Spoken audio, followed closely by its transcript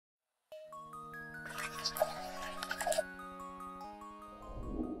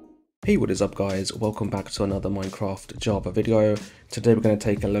Hey, what is up guys, welcome back to another Minecraft Java video. Today we're going to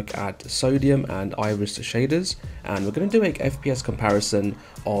take a look at sodium and iris shaders, and we're going to do a FPS comparison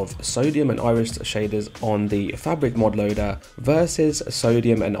of sodium and iris shaders on the Fabric mod loader versus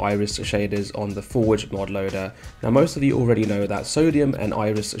sodium and iris shaders on the Forge mod loader. Now most of you already know that sodium and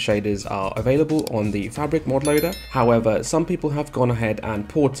iris shaders are available on the Fabric mod loader. However, some people have gone ahead and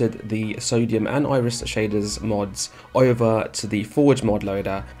ported the sodium and iris shaders mods over to the Forge mod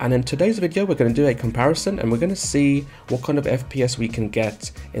loader, and in today's video we're going to do a comparison and we're going to see what kind of FPS we can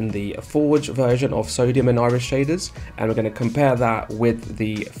get in the Forge version of sodium and iris shaders, and we're going to compare that with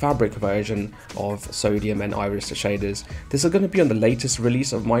the Fabric version of sodium and iris shaders. This is going to be on the latest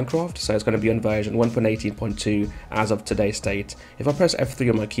release of Minecraft, so it's going to be on version 1.18.2 as of today's date. If I press F3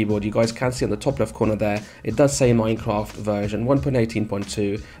 on my keyboard, you guys can see on the top left corner there, it does say Minecraft version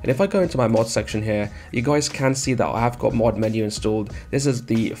 1.18.2, and if I go into my mod section here, you guys can see that I have got mod menu installed. This is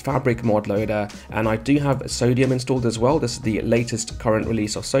the Fabric mod loader, and I do have sodium installed as well. This is the latest current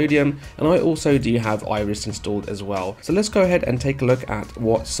release of sodium, and I also do have iris installed as well. So let's go ahead and take a look at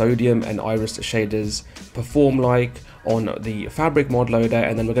what sodium and iris shaders perform like on the Fabric mod loader,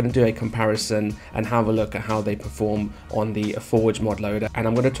 and then we're going to do a comparison and have a look at how they perform on the Forge mod loader. And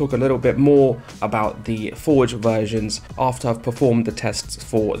I'm going to talk a little bit more about the Forge versions after I've performed the tests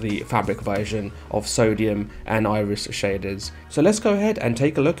for the Fabric version of sodium and iris shaders. So let's go ahead and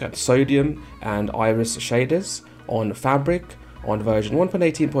take a look at sodium and iris shaders on Fabric on version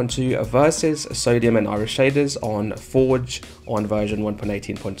 1.18.2 versus sodium and iris shaders on Forge on version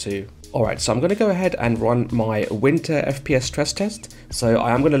 1.18.2. Alright, so I'm going to go ahead and run my winter FPS stress test. So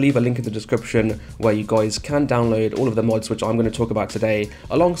I am going to leave a link in the description where you guys can download all of the mods which I'm going to talk about today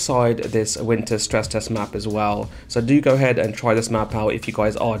alongside this winter stress test map as well. So do go ahead and try this map out if you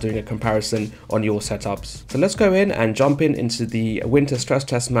guys are doing a comparison on your setups. So let's go in and jump into the winter stress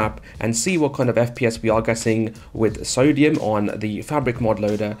test map and see what kind of FPS we are getting with sodium on the Fabric mod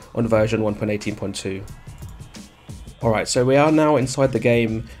loader on version 1.18.2. Alright, so we are now inside the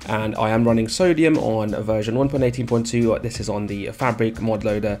game and I am running sodium on version 1.18.2. This is on the Fabric mod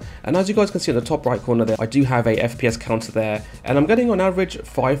loader, and as you guys can see in the top right corner there, I do have a FPS counter there, and I'm getting on average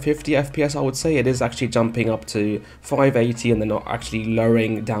 550 FPS. I would say it is actually jumping up to 580 and then not actually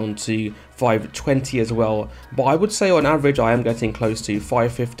lowering down to 520 as well, but I would say on average I am getting close to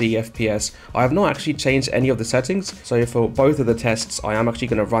 550 FPS. I have not actually changed any of the settings, so for both of the tests I am actually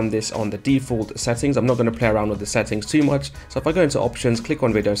going to run this on the default settings. I'm not going to play around with the settings too much. So if I go into options, click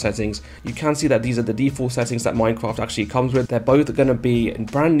on video settings, you can see that these are the default settings that Minecraft actually comes with. They're both going to be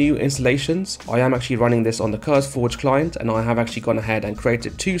brand new installations. I am actually running this on the CurseForge client, and I have actually gone ahead and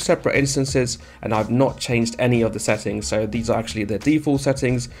created two separate instances, and I've not changed any of the settings. So these are actually the default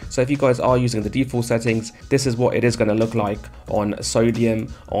settings. So if you guys are using the default settings, this is what it is going to look like on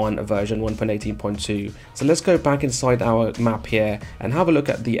sodium on version 1.18.2. So let's go back inside our map here and have a look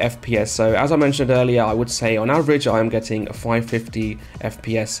at the FPS. So as I mentioned earlier, I would say on average I am getting a 550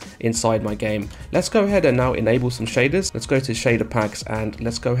 FPS inside my game. Let's go ahead and now enable some shaders. Let's go to shader packs and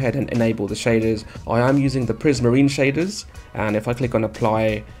let's go ahead and enable the shaders. I am using the Prismarine shaders, and if I click on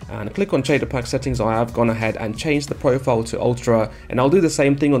apply and click on shader pack settings, I have gone ahead and changed the profile to ultra, and I'll do the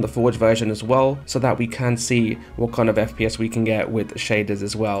same thing on the Forge version as well so that we can see what kind of FPS we can get with shaders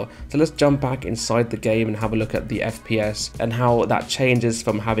as well. So let's jump back inside the game and have a look at the FPS and how that changes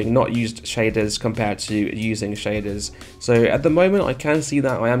from having not used shaders compared to using shaders. So at the moment I can see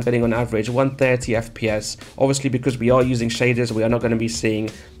that I am getting on average 130 FPS. Obviously because we are using shaders, we are not going to be seeing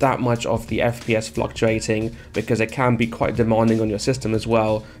that much of the FPS fluctuating because it can be quite demanding on your system as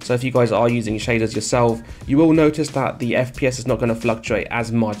well. So if you guys are using shaders yourself, you will notice that the FPS is not going to fluctuate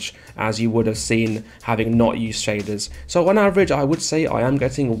as much as you would have seen having not used shaders. So on average I would say I am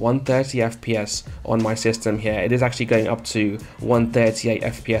getting 130 FPS on my system here. It is actually going up to 138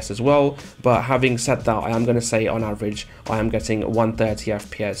 FPS as well, but having said that, I am going to say on average I am getting 130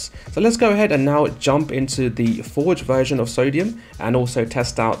 FPS. So let's go ahead and now jump into the Forge version of sodium and also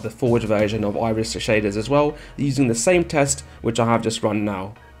test out the Forge version of iris shaders as well, using the same test which I have just run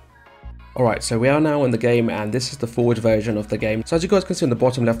now. Alright, so we are now in the game and this is the Forge version of the game. So as you guys can see on the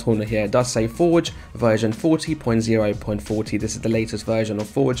bottom left corner here, it does say Forge version 40.0.40. This is the latest version of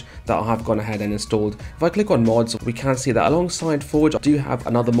Forge that I have gone ahead and installed. If I click on mods, we can see that alongside Forge I do have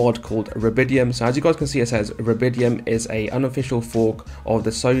another mod called Rubidium. So as you guys can see, it says Rubidium is a unofficial fork of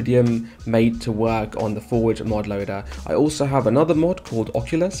the sodium made to work on the Forge mod loader. I also have another mod called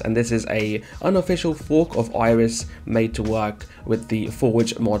Oculus, and this is a unofficial fork of iris made to work with the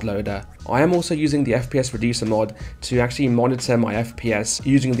Forge mod loader. I am also using the FPS reducer mod to actually monitor my FPS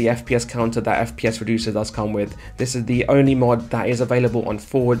using the FPS counter that FPS reducer does come with. This is the only mod that is available on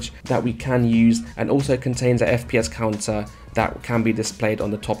Forge that we can use, and also contains a FPS counter that can be displayed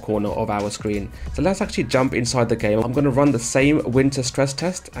on the top corner of our screen. So let's actually jump inside the game. I'm going to run the same winter stress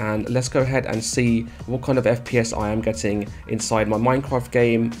test, and let's go ahead and see what kind of FPS I am getting inside my Minecraft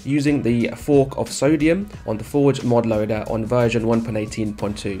game using the fork of Sodium on the Forge mod loader on version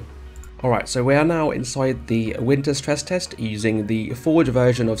 1.18.2. Alright, so we are now inside the winter stress test using the Forge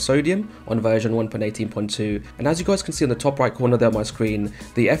version of Sodium on version 1.18.2, and as you guys can see on the top right corner there on my screen,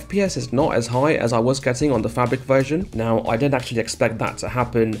 the FPS is not as high as I was getting on the Fabric version. Now, I didn't actually expect that to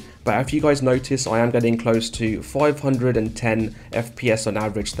happen, but if you guys notice, I am getting close to 510 FPS on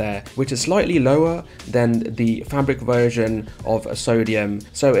average there, which is slightly lower than the Fabric version of Sodium.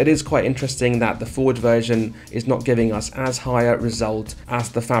 So it is quite interesting that the Forge version is not giving us as high a result as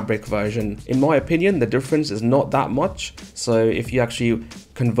the Fabric version. In my opinion, the difference is not that much, so if you actually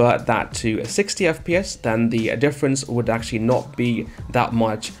convert that to 60 FPS, then the difference would actually not be that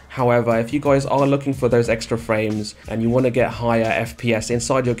much. However, if you guys are looking for those extra frames and you want to get higher FPS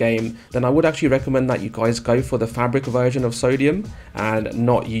inside your game, then I would actually recommend that you guys go for the Fabric version of Sodium and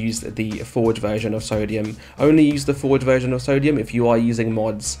not use the Forge version of Sodium. Only use the Forge version of Sodium if you are using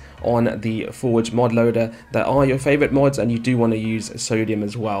mods on the Forge mod loader that are your favorite mods and you do want to use Sodium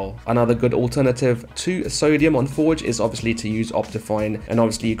as well. Another good alternative to Sodium on Forge is obviously to use Optifine, and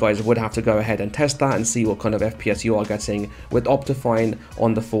obviously you guys would have to go ahead and test that and see what kind of FPS you are getting with Optifine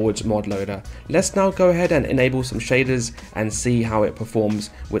on the Forge mod loader. Let's now go ahead and enable some shaders and see how it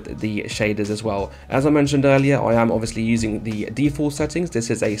performs with the shaders as well. As I mentioned earlier, I am obviously using the default settings. This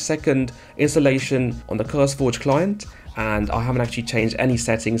is a second installation on the CurseForge client, and I haven't actually changed any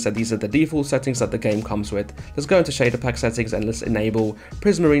settings, so these are the default settings that the game comes with. Let's go into shader pack settings and let's enable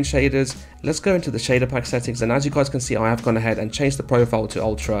Prismarine shaders. Let's go into the shader pack settings, and as you guys can see, I have gone ahead and changed the profile to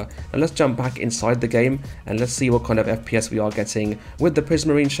ultra, and let's jump back inside the game and let's see what kind of FPS we are getting with the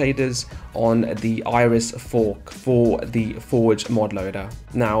Prismarine shaders on the Iris fork for the Forge mod loader.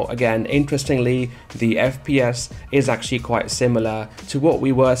 Now again, interestingly, the FPS is actually quite similar to what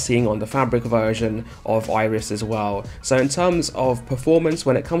we were seeing on the Fabric version of Iris as well. So in terms of performance,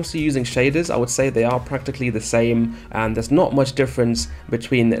 when it comes to using shaders, I would say they are practically the same, and there's not much difference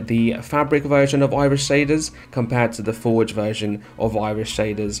between the Fabric version of Iris shaders compared to the Forge version of Iris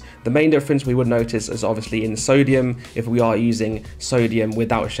shaders. The main difference we would notice is obviously in Sodium if we are using Sodium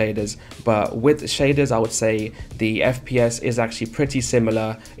without shaders, but with shaders I would say the FPS is actually pretty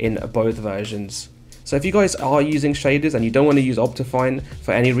similar in both versions. So if you guys are using shaders and you don't want to use Optifine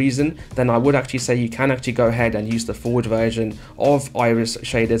for any reason, then I would actually say you can actually go ahead and use the Forge version of Iris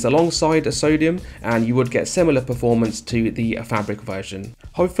shaders alongside a Sodium, and you would get similar performance to the Fabric version.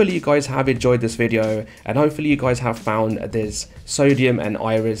 Hopefully you guys have enjoyed this video, and hopefully you guys have found this Sodium and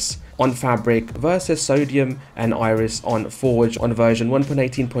Iris on Fabric versus Sodium and Iris on Forge on version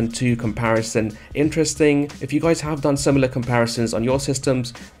 1.18.2 comparison interesting. If you guys have done similar comparisons on your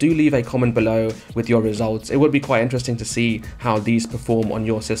systems, do leave a comment below with your results. It would be quite interesting to see how these perform on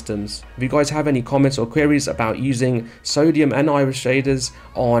your systems. If you guys have any comments or queries about using Sodium and Iris shaders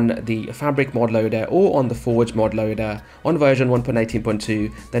on the Fabric mod loader or on the Forge mod loader on version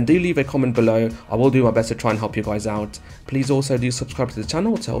 1.18.2, then do leave a comment below. I will do my best to try and help you guys out. Please also do subscribe to the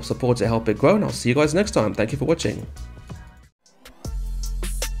channel to help support it, help it grow, and I'll see you guys next time. Thank you for watching.